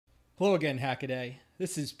Hello again, Hackaday.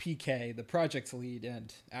 This is PK, the project lead,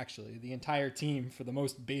 and actually the entire team for the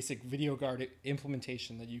most basic video guard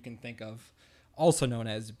implementation that you can think of, also known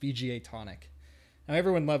as VGATonic. Now,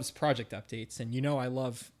 everyone loves project updates, and you know I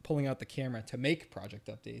love pulling out the camera to make project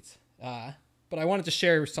updates. But I wanted to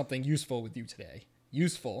share something useful with you today.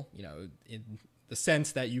 Useful, in the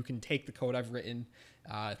sense that you can take the code I've written,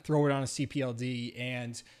 throw it on a CPLD,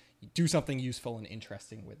 and do something useful and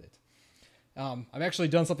interesting with it. I've actually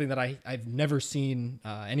done something that I've never seen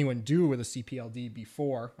anyone do with a CPLD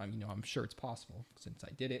before. I mean, I'm sure it's possible since I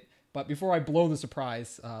did it. But before I blow the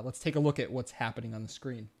surprise, let's take a look at what's happening on the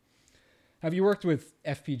screen. Have you worked with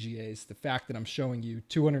FPGAs? The fact that I'm showing you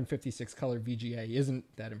 256 color VGA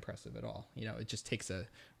isn't that impressive at all. It just takes a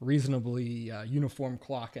reasonably uniform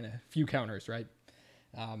clock and a few counters, right?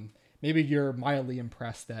 Maybe you're mildly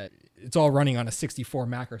impressed that it's all running on a 64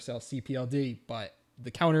 macro cell CPLD, but the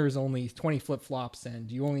counter is only 20 flip-flops, and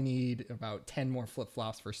you only need about 10 more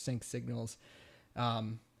flip-flops for sync signals.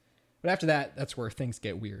 But after that, that's where things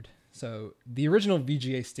get weird. So the original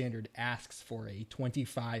VGA standard asks for a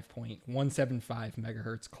 25.175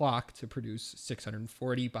 megahertz clock to produce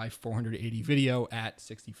 640 by 480 video at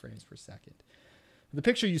 60 frames per second. The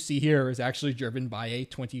picture you see here is actually driven by a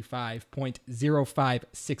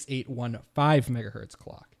 25.056815 megahertz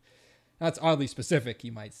clock. That's oddly specific,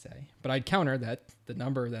 you might say, but I'd counter that the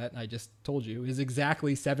number that I just told you is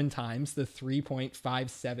exactly 7 times the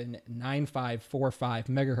 3.579545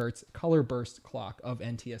 megahertz color burst clock of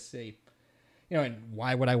NTSC. And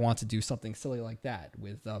why would I want to do something silly like that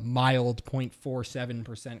with a mild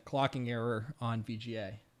 0.47% clocking error on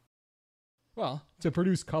VGA? Well, to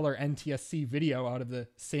produce color NTSC video out of the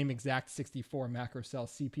same exact 64 macro cell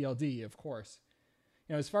CPLD, of course.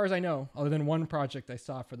 As far as I know, other than one project I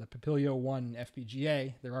saw for the Papilio 1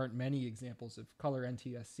 FPGA, there aren't many examples of color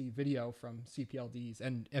NTSC video from CPLDs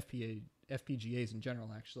and FPGAs in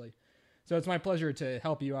general, actually. So it's my pleasure to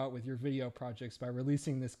help you out with your video projects by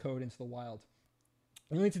releasing this code into the wild.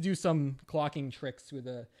 You'll need to do some clocking tricks with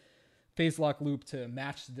a phase lock loop to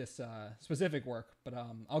match this specific work, but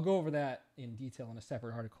I'll go over that in detail in a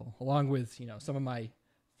separate article, along with some of my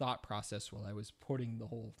thought process while I was putting the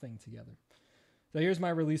whole thing together. So here's my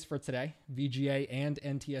release for today: VGA and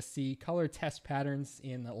NTSC color test patterns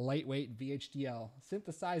in lightweight VHDL,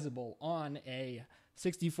 synthesizable on a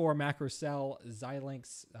 64 macro cell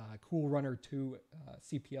Xilinx Cool Runner 2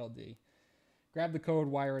 CPLD. Grab the code,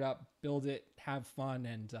 wire it up, build it, have fun,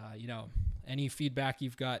 and any feedback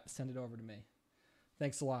you've got, send it over to me.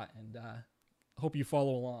 Thanks a lot, and hope you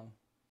follow along.